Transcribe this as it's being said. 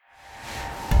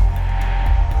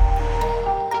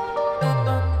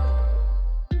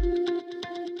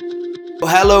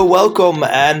Hello, welcome,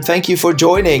 and thank you for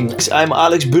joining. I'm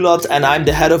Alex Bulat, and I'm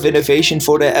the head of innovation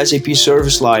for the SAP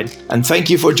service line. And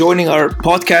thank you for joining our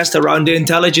podcast around the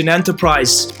intelligent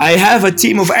enterprise. I have a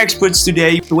team of experts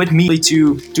today with me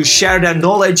to share their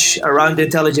knowledge around the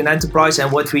intelligent enterprise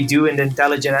and what we do in the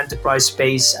intelligent enterprise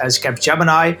space as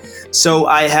Capgemini. So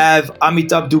I have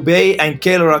Amitabh Dubey and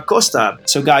Kayla Acosta.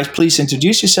 So guys, please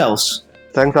introduce yourselves.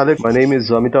 Thanks, Alex. My name is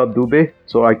Amitabh Dubey.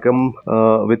 So I come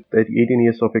with 18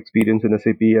 years of experience in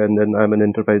SAP, and then I'm an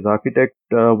enterprise architect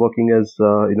working as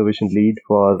innovation lead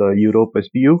for Europe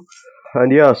SBU.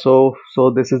 And yeah, so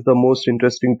this is the most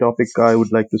interesting topic I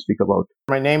would like to speak about.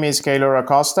 My name is Kaylor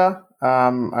Acosta.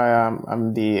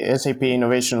 I'm the SAP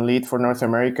Innovation Lead for North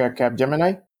America,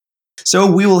 Capgemini.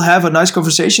 So we will have a nice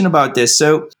conversation about this.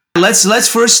 So let's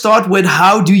first start with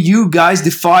how do you guys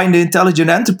define the intelligent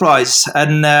enterprise,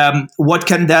 and what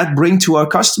can that bring to our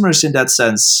customers in that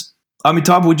sense?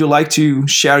 Amitabh, would you like to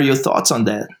share your thoughts on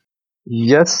that?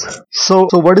 Yes. So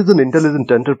what is an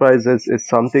intelligent enterprise is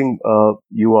something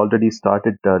you already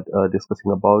started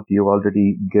discussing about. You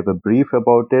already gave a brief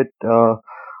about it.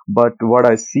 But what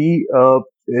I see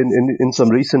in some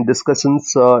recent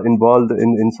discussions involved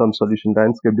in some solution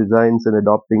landscape designs and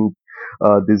adopting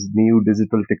these new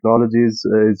digital technologies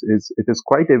is it is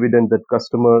quite evident that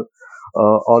customer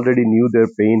already knew their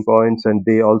pain points, and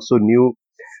they also knew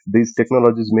these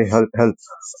technologies may help,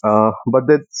 but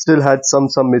they still had some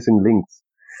missing links.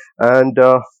 And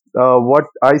what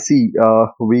I see,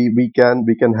 we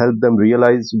can help them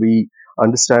realize we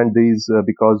understand these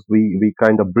because we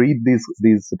kind of breed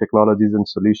these technologies and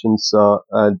solutions,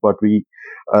 and what we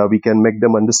can make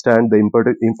them understand the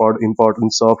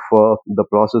importance of the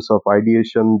process of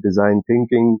ideation, design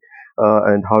thinking,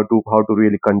 and how to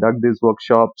really conduct these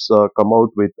workshops, come out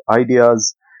with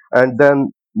ideas, and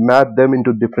then map them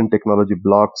into different technology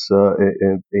blocks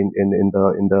in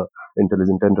the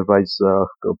intelligent enterprise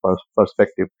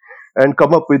perspective, and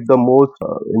come up with the most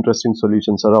interesting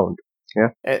solutions around.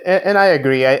 Yeah. And I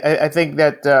agree. I think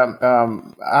that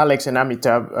Alex and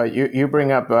Amitabh, you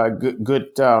bring up good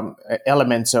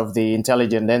elements of the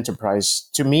intelligent enterprise.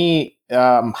 To me,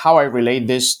 how I relate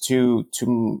this to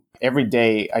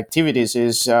everyday activities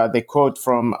is the quote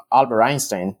from Albert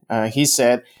Einstein. He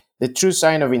said, "The true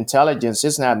sign of intelligence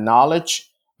is not knowledge,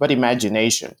 but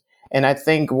imagination." And I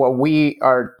think what we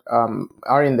are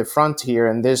in the front here,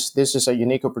 and this is a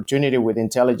unique opportunity with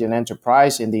intelligent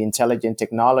enterprise and the intelligent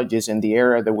technologies in the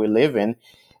era that we live in,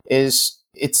 is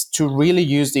it's to really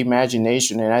use the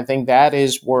imagination. And I think that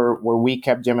is where we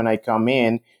Capgemini come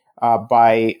in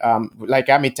by like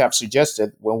Amitabh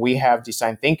suggested, when we have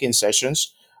design thinking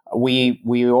sessions. We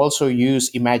also use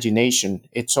imagination.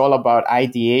 It's all about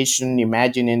ideation,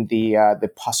 imagining the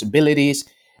possibilities,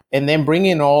 and then bring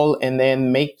in all and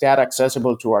then make that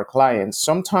accessible to our clients.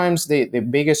 Sometimes the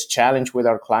biggest challenge with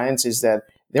our clients is that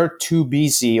they're too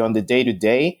busy on the day to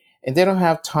day and they don't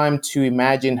have time to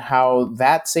imagine how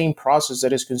that same process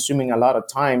that is consuming a lot of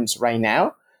times right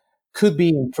now could be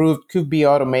improved, could be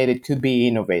automated, could be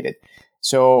innovated.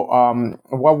 So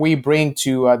what we bring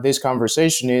to this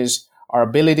conversation is our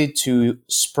ability to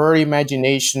spur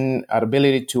imagination, our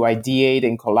ability to ideate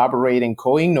and collaborate and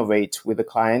co-innovate with the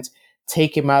clients,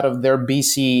 take them out of their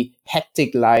busy,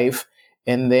 hectic life,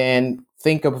 and then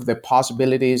think of the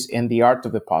possibilities and the art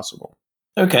of the possible.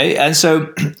 Okay, and so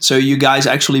you guys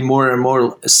actually more and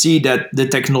more see that the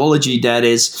technology that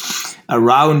is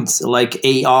around, like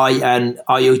AI and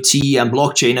IoT and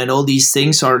blockchain and all these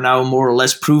things, are now more or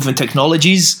less proven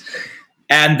technologies,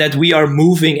 and that we are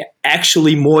moving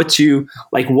actually more to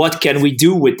like what can we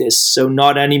do with this. So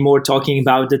not anymore talking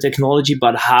about the technology,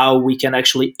 but how we can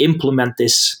actually implement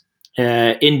this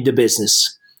in the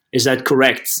business. Is that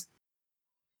correct?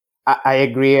 I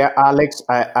agree, Alex.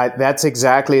 That's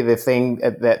exactly the thing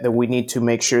that we need to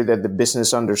make sure that the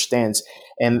business understands.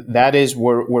 And that is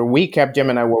where we,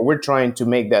 Capgemini, where we're trying to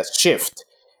make that shift.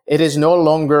 It is no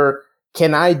longer,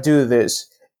 can I do this?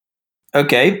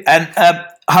 Okay, and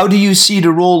how do you see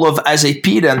the role of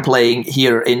SAP then playing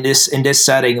here in this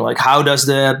setting? Like, how does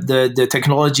the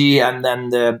technology and then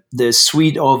the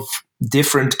suite of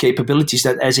different capabilities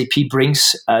that SAP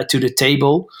brings to the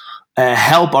table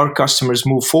help our customers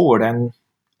move forward? And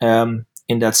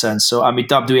in that sense, so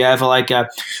Amitabh, do you have like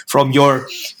from your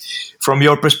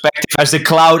perspective as the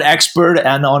cloud expert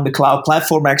and on the cloud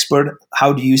platform expert,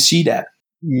 how do you see that?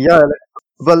 Yeah.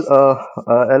 Well,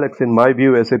 Alex, in my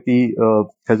view, SAP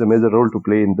has a major role to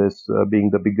play in this, being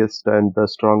the biggest and the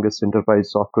strongest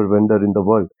enterprise software vendor in the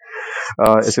world.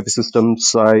 SAP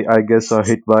systems, I guess, are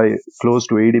hit by close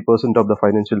to 80% of the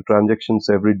financial transactions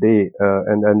every day,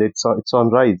 and it's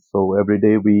on rise. So every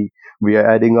day we are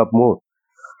adding up more.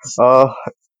 Uh,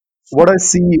 what I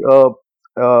see,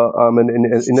 I mean,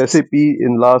 in SAP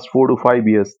in last 4 to 5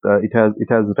 years, it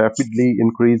has rapidly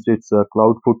increased its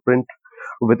cloud footprint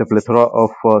with a plethora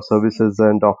of services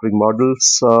and offering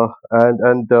models,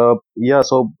 and yeah,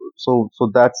 so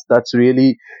that's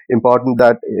really important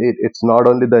that it's not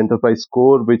only the enterprise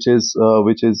core which is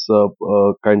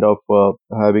kind of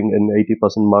having an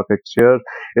 80% market share.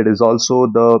 It is also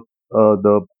the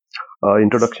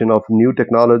introduction of new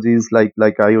technologies like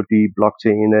IoT,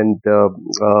 blockchain,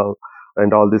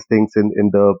 and all these things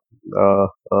in the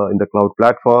cloud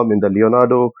platform, in the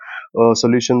Leonardo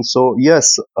solution. So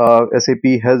yes,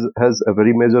 SAP has a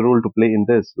very major role to play in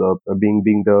this,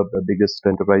 being the biggest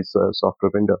enterprise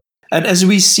software vendor. And as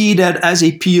we see that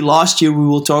SAP last year, we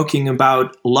were talking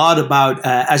about a lot about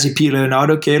SAP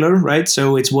Leonardo, Kaler, right?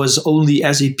 So it was only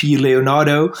SAP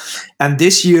Leonardo, and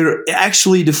this year,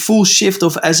 actually, the full shift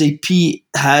of SAP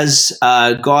has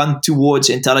gone towards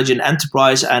intelligent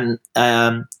enterprise and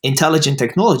intelligent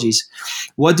technologies.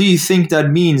 What do you think that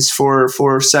means for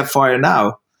Sapphire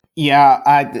now? Yeah,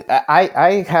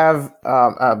 I have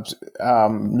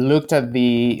looked at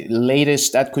the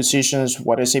latest acquisitions,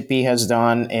 what SAP has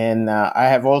done, and I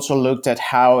have also looked at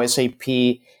how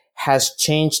SAP has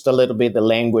changed a little bit the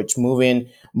language, moving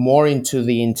more into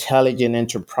the intelligent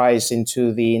enterprise,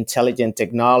 into the intelligent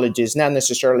technologies, not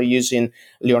necessarily using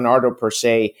Leonardo per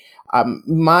se.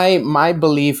 My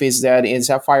belief is that in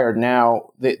Sapphire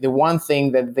now, the one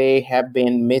thing that they have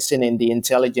been missing in the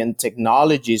intelligent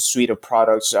technology suite of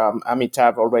products,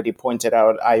 Amitabh already pointed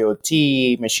out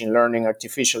IoT, machine learning,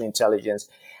 artificial intelligence,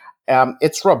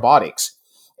 it's robotics.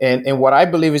 And what I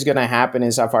believe is going to happen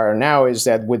in Sapphire now is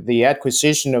that with the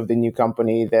acquisition of the new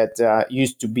company that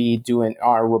used to be doing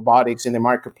our robotics in the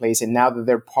marketplace, and now that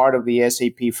they're part of the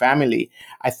SAP family,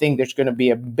 I think there's going to be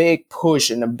a big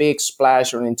push and a big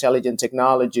splash on intelligent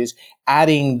technologies,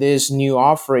 adding this new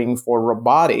offering for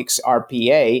robotics,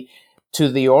 RPA, to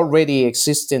the already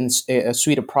existing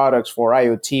suite of products for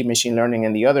IoT, machine learning,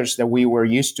 and the others that we were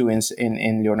used to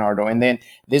in Leonardo. And then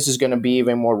this is going to be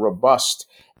even more robust.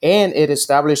 And it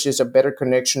establishes a better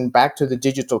connection back to the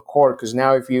digital core, because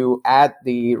now if you add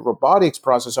the robotics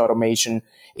process automation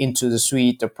into the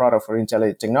suite of product for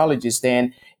intelligent technologies,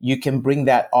 then you can bring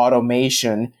that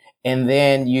automation, and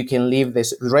then you can leave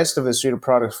this rest of the suite of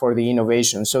products for the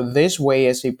innovation. So this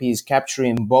way SAP is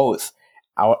capturing both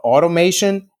our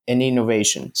automation and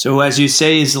innovation. So as you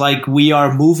say, is like we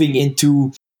are moving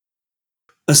into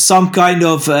some kind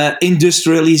of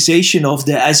industrialization of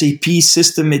the SAP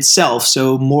system itself.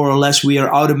 So more or less, we are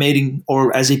automating,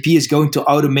 or SAP is going to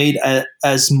automate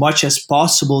as much as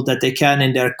possible that they can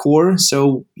in their core.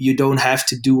 So you don't have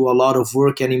to do a lot of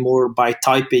work anymore by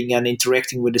typing and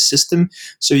interacting with the system.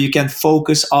 So you can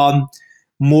focus on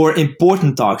more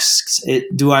important tasks.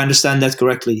 Do I understand that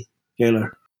correctly,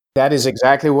 Taylor? That is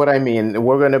exactly what I mean.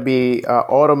 We're going to be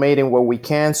automating what we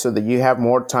can so that you have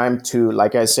more time to,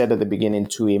 like I said at the beginning,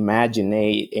 to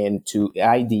imaginate and to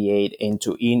ideate and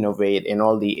to innovate and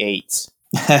all the eights.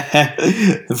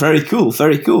 Very cool,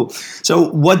 very cool. So,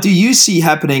 what do you see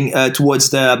happening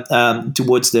towards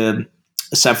the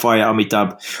Sapphire,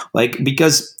 Amitabh? Like,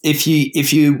 because if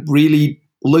you really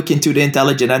look into the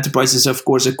intelligent enterprises, of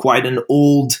course, are quite an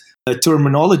old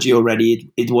terminology already.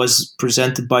 It was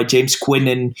presented by James Quinn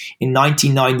in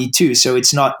 1992, so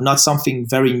it's not something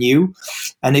very new.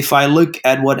 And if I look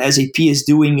at what SAP is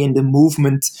doing in the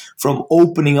movement from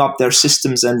opening up their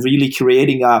systems and really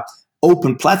creating a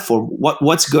open platform,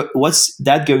 what's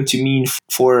that going to mean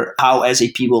for how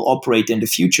SAP will operate in the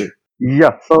future?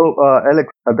 Yeah, so Alex,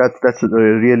 that's a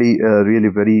really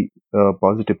very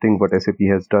positive thing what SAP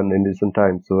has done in recent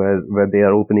times. So where they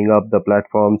are opening up the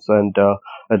platforms and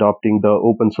adopting the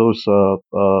open source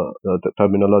the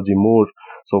terminology more.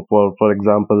 So for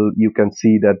example, you can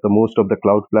see that the most of the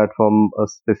cloud platform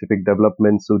specific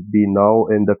developments would be now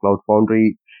in the Cloud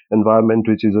Foundry environment,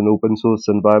 which is an open source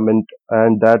environment,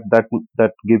 and that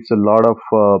gives uh, a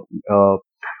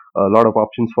lot of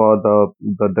options for the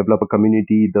developer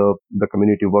community, the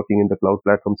community working in the cloud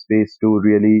platform space to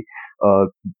really uh,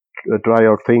 try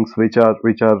out things which are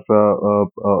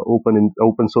open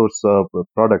source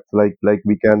products. Like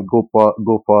we can go for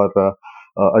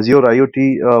Azure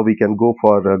IoT. We can go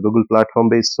for Google platform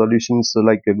based solutions,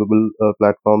 like Google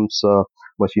platforms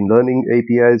machine learning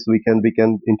APIs. We can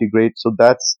integrate. So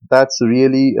that's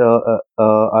really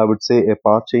I would say a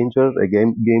path changer, a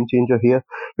game changer here,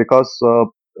 because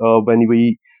when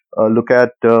we look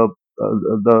at the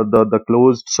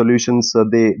closed solutions,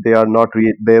 they were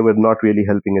not really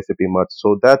helping SAP much.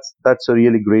 So that's a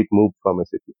really great move from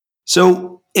SAP.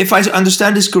 So, if I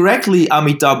understand this correctly,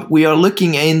 Amitabh, we are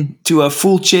looking into a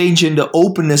full change in the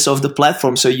openness of the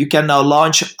platform. So, you can now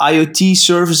launch IoT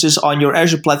services on your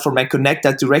Azure platform and connect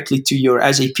that directly to your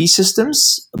SAP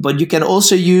systems. But you can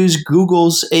also use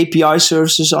Google's API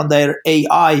services on their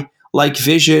AI, like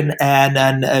vision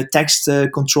and text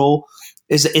control.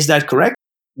 Is that correct?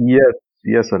 Yes,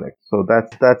 yes, Alex. So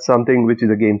that's something which is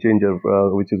a game changer,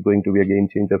 which is going to be a game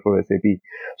changer for SAP.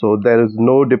 So there is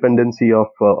no dependency of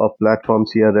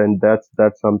platforms here, and that's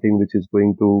something which is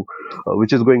going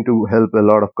to help a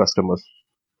lot of customers.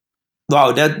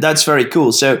 Wow, that's very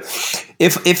cool. So,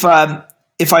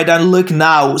 if I then look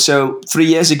now, so 3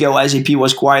 years ago, SAP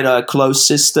was quite a closed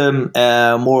system,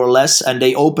 more or less, and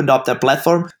they opened up their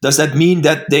platform. Does that mean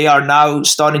that they are now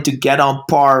starting to get on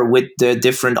par with the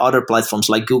different other platforms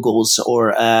like Google's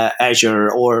or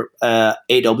Azure or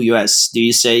AWS? Do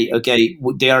you say okay,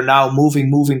 they are now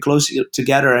moving closer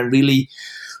together and really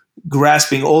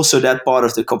grasping also that part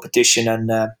of the competition and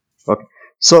Okay.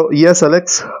 So yes,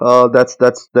 Alex,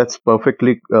 that's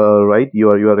perfectly right. You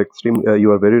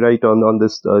are very right on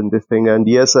this thing. And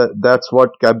yes, that's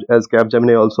what as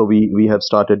Capgemini also we have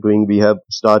started doing. We have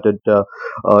started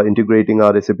integrating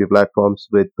our SAP platforms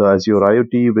with Azure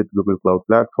IoT, with Google Cloud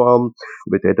Platform,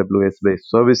 with AWS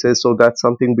based services. So that's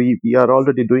something we are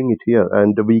already doing it here,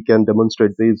 and we can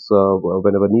demonstrate this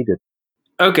whenever needed.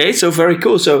 Okay, so very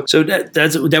cool. So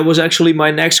that was actually my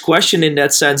next question. In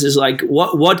that sense, is like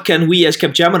what can we as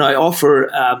Capgemini offer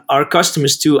our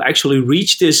customers to actually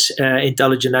reach this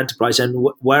intelligent enterprise, and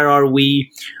where are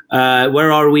we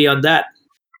on that?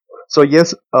 So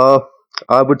yes,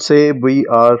 I would say we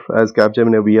are, as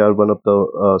Capgemini, we are one of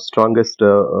the strongest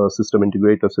system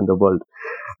integrators in the world.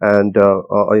 And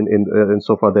in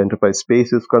so far the enterprise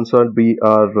space is concerned, we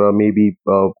are maybe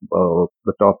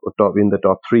the top in the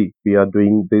top three. We are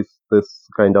doing this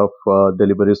kind of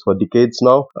deliveries for decades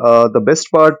now. The best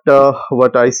part,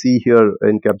 what I see here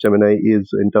in Capgemini,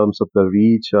 is in terms of the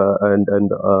reach in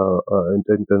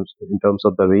terms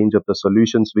of the range of the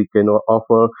solutions we can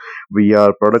offer. We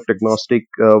are product agnostic.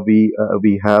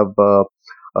 We have.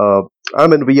 Uh,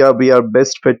 we are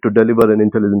best fit to deliver an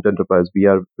intelligent enterprise. We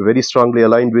are very strongly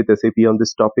aligned with SAP on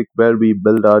this topic, where we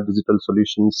build our digital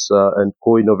solutions and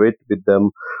co-innovate with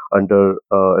them under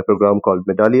a program called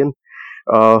Medallion.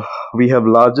 Uh, we have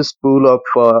largest pool of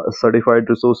certified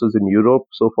resources in Europe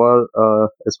so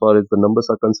as far as the numbers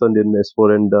are concerned in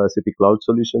S4 and SAP Cloud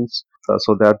Solutions.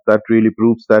 So that really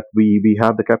proves that we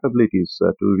have the capabilities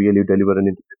to really deliver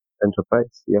an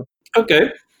enterprise. Yeah.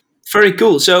 Okay, very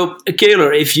cool. So,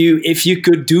 Kaylor, if you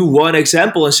could do one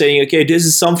example and saying, okay, this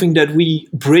is something that we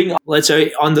bring, let's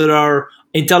say, under our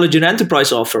intelligent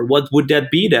enterprise offer, what would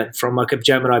that be then, from a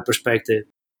Capgemini perspective?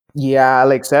 Yeah,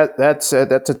 Alex, that's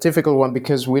a difficult one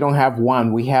because we don't have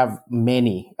one; we have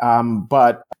many.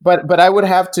 But I would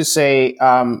have to say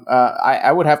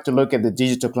I would have to look at the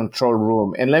digital control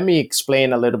room, and let me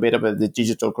explain a little bit about the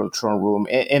digital control room.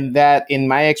 And that, in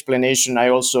my explanation, I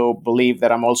also believe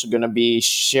that I'm also going to be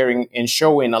sharing and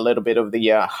showing a little bit of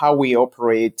the how we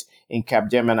operate in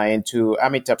Capgemini, and to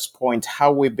Amitabh's point,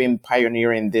 how we've been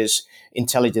pioneering this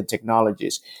intelligent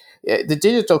technologies. The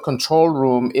digital control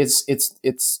room is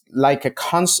it's like a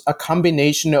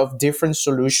combination of different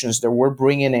solutions that we're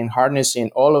bringing and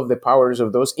harnessing all of the powers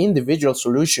of those individual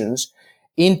solutions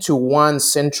into one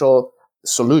central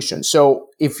solution. So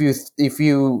if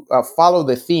you follow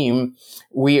the theme,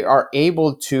 we are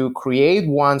able to create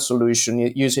one solution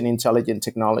using intelligent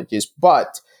technologies,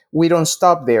 but we don't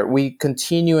stop there. We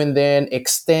continue and then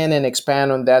extend and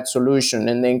expand on that solution,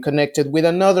 and then connect it with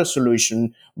another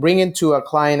solution, bringing to a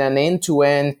client an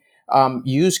end-to-end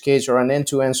use case or an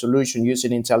end-to-end solution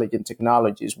using intelligent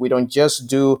technologies. We don't just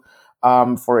do,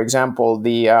 for example,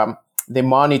 the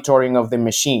monitoring of the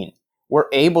machine. We're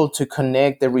able to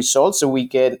connect the results that we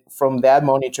get from that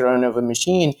monitoring of a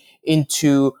machine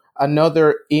into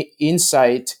another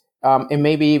insight, and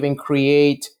maybe even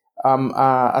create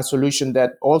a solution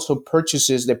that also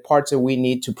purchases the parts that we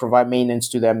need to provide maintenance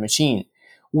to that machine.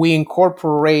 We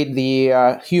incorporate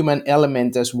the human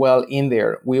element as well in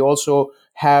there. We also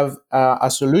have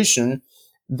a solution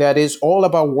that is all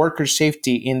about worker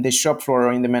safety in the shop floor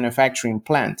or in the manufacturing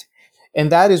plant.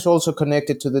 And that is also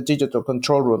connected to the digital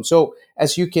control room. So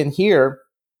as you can hear,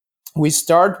 we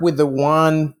start with the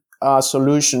one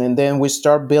solution, and then we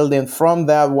start building from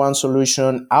that one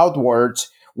solution outwards.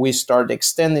 We start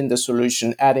extending the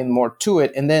solution, adding more to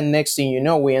it, and then next thing you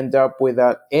know, we end up with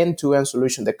an end-to-end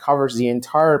solution that covers the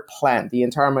entire plant, the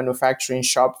entire manufacturing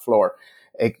shop floor,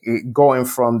 going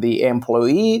from the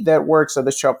employee that works at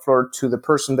the shop floor to the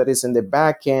person that is in the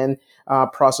back end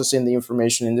processing the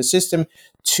information in the system,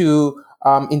 to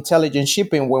intelligent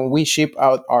shipping when we ship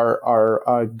out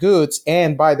our goods.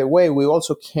 And by the way, we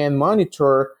also can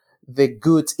monitor the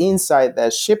goods inside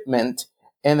that shipment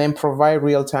and then provide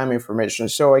real-time information.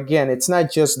 So again, it's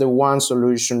not just the one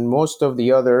solution. Most of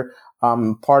the other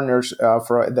partners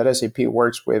that SAP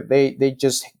works with, they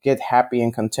just get happy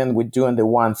and content with doing the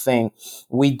one thing.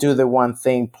 We do the one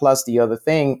thing plus the other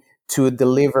thing to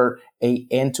deliver a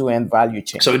end-to-end value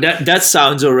chain. So that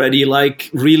sounds already like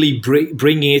really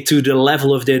bringing it to the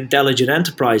level of the intelligent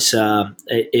enterprise.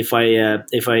 If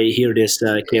I hear this,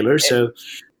 Kaylor. So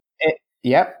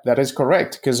Yeah, that is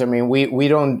correct. Because I mean, we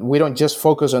don't just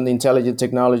focus on the intelligent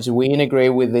technology. We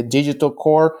integrate with the digital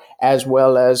core as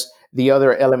well as the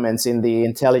other elements in the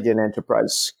intelligent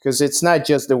enterprise. Because it's not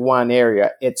just the one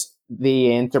area; it's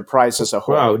the enterprise as a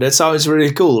whole. wow, that sounds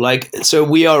really cool. Like, so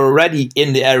we are already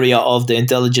in the area of the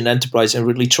intelligent enterprise and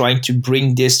really trying to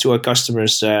bring this to our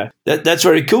customers. That's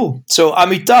very cool. So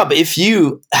Amitabh, if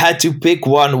you had to pick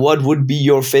one, what would be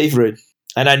your favorite?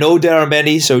 And I know there are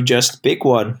many, so just pick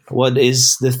one. What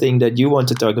is the thing that you want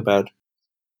to talk about?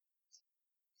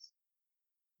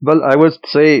 Well, I would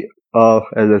say,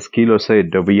 as Kilo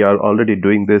said, we are already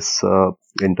doing this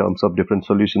in terms of different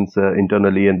solutions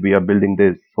internally, and we are building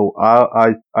this. So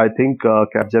I think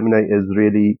Capgemini is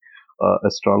really a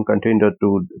strong contender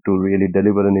to really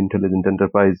deliver an intelligent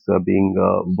enterprise, being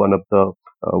one of the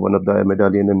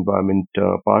medallion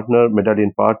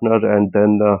partner, and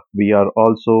then we are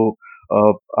also.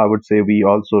 I would say we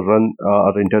also run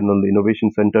our internal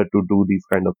innovation center to do these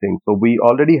kind of things. So we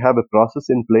already have a process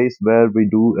in place where we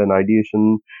do an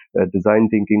ideation, design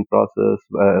thinking process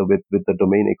with the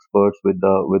domain experts, with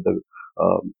the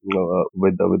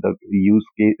use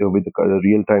case, with the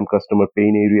real time customer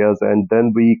pain areas, and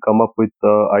then we come up with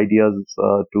ideas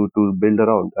to build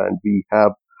around, and we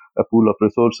have a pool of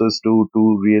resources to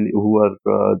really who are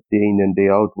day in and day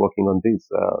out working on this.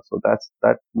 So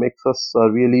that makes us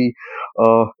really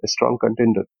a strong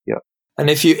contender. Yeah. And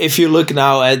if you look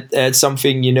now at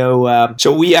something,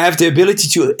 so we have the ability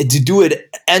to do it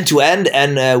end to end,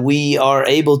 and we are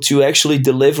able to actually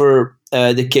deliver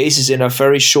the cases in a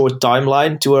very short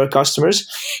timeline to our customers.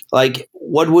 Like,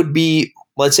 what would be,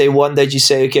 let's say, one that you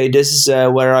say, okay, this is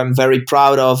where I'm very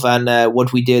proud of, and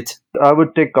what we did. I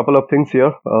would take a couple of things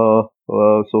here.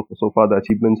 So far the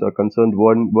achievements are concerned.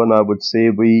 One I would say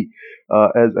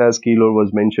as Kilo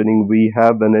was mentioning, we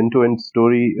have an end-to-end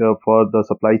story for the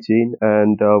supply chain,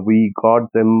 and we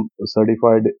got them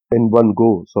certified in one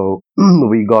go. So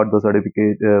we got the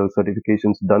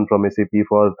certifications done from SAP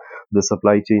for the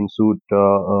supply chain suite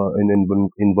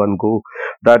in one go.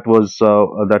 That was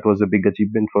a big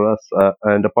achievement for us.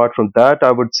 And apart from that,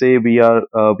 I would say we are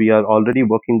already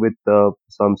working with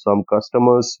some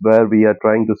customers where we are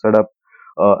trying to set up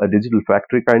a digital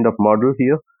factory kind of model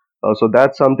here. So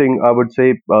that's something I would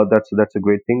say that's a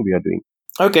great thing we are doing.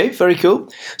 Okay, very cool.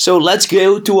 So let's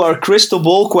go to our crystal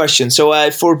ball question.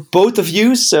 So for both of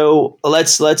you, so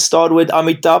let's start with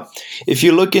Amitabh. If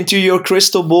you look into your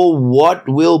crystal ball, what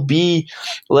will be,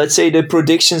 let's say, the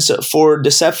predictions for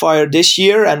the Sapphire this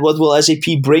year, and what will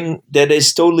SAP bring that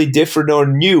is totally different or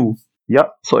new? Yeah,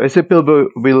 so SAP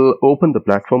will open the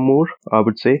platform more, I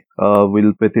would say,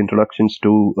 will with introductions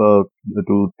to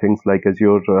things like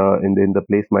Azure in the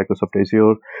place Microsoft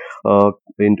Azure,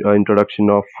 introduction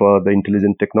of the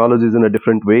intelligent technologies in a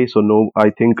different way. So no,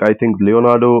 I think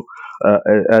Leonardo,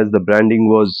 as the branding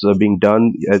was being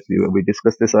done, as we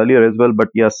discussed this earlier as well. But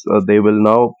yes, they will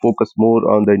now focus more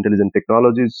on the intelligent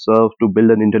technologies to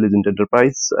build an intelligent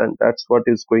enterprise, and that's what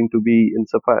is going to be in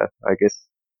Sapphire, I guess.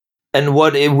 And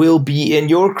what it will be in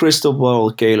your crystal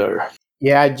ball, Kaylor?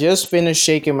 Yeah, I just finished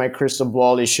shaking my crystal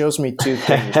ball. It shows me two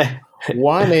things.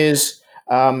 One is,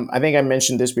 I think I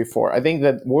mentioned this before. I think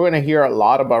that we're going to hear a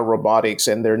lot about robotics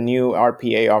and their new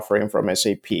RPA offering from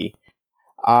SAP.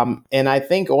 And I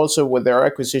think also with their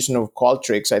acquisition of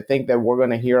Qualtrics, I think that we're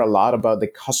going to hear a lot about the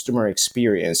customer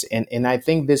experience. And I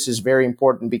think this is very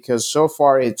important because so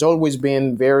far it's always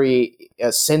been very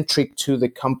centric to the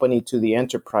company, to the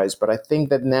enterprise. But I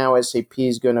think that now SAP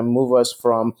is going to move us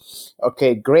from,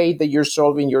 okay, great that you're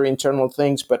solving your internal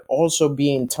things, but also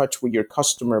be in touch with your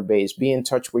customer base, be in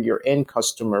touch with your end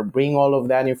customer, bring all of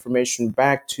that information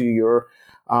back to your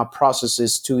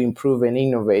processes to improve and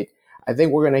innovate. I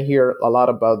think we're going to hear a lot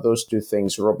about those two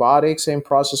things, robotics and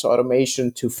process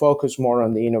automation, to focus more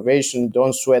on the innovation.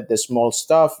 Don't sweat the small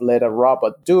stuff. Let a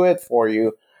robot do it for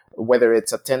you, whether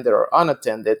it's attended or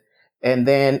unattended. And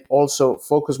then also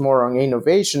focus more on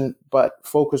innovation, but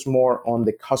focus more on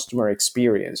the customer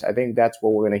experience. I think that's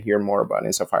what we're going to hear more about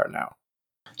in Sapphire now.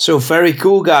 So very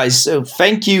cool, guys. So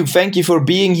thank you for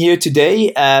being here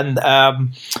today. And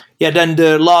Yeah, then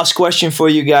the last question for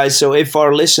you guys. So if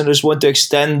our listeners want to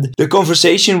extend the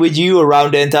conversation with you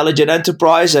around the intelligent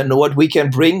enterprise and what we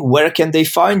can bring, where can they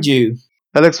find you?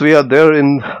 Alex, we are there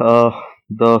in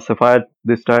the Sapphire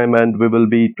this time, and we will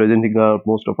be presenting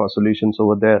most of our solutions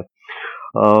over there.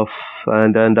 Uh,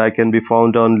 and I can be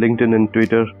found on LinkedIn and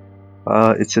Twitter.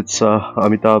 It's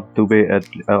Amitabh Dubey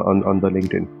on the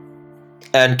LinkedIn.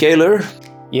 And Kaylor?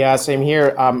 Yeah, same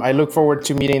here. I look forward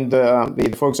to meeting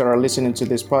the folks that are listening to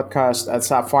this podcast. At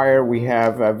Sapphire, we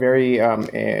have a very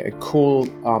cool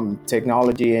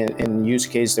technology and use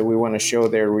case that we want to show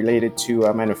there related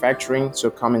to manufacturing. So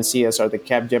come and see us at the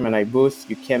Capgemini booth.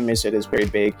 You can't miss it. It's very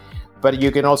big. But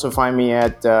you can also find me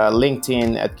at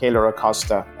LinkedIn at Kaylor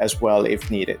Acosta as well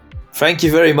if needed. Thank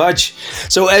you very much.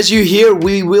 So as you hear,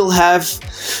 we will have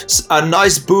a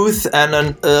nice booth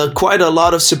and quite a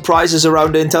lot of surprises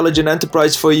around the intelligent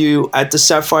enterprise for you at the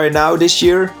Sapphire Now this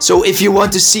year. So if you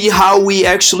want to see how we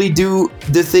actually do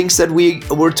the things that we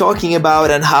were talking about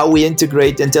and how we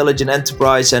integrate the intelligent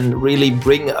enterprise and really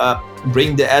bring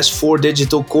the S4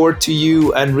 digital core to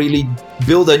you and really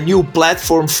build a new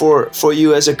platform for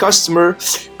you as a customer,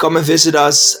 come and visit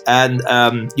us. And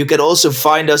you can also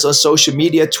find us on social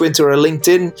media, Twitter or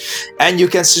LinkedIn, and you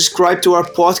can subscribe to our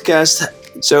podcast.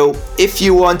 So if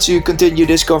you want to continue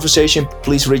this conversation,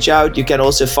 please reach out. You can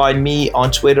also find me on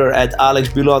Twitter at Alex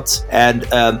Bulot. And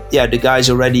the guys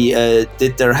already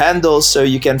did their handles, so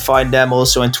you can find them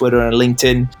also on Twitter and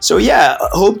LinkedIn. So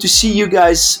hope to see you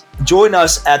guys join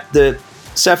us at the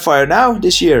Sapphire Now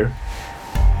this year.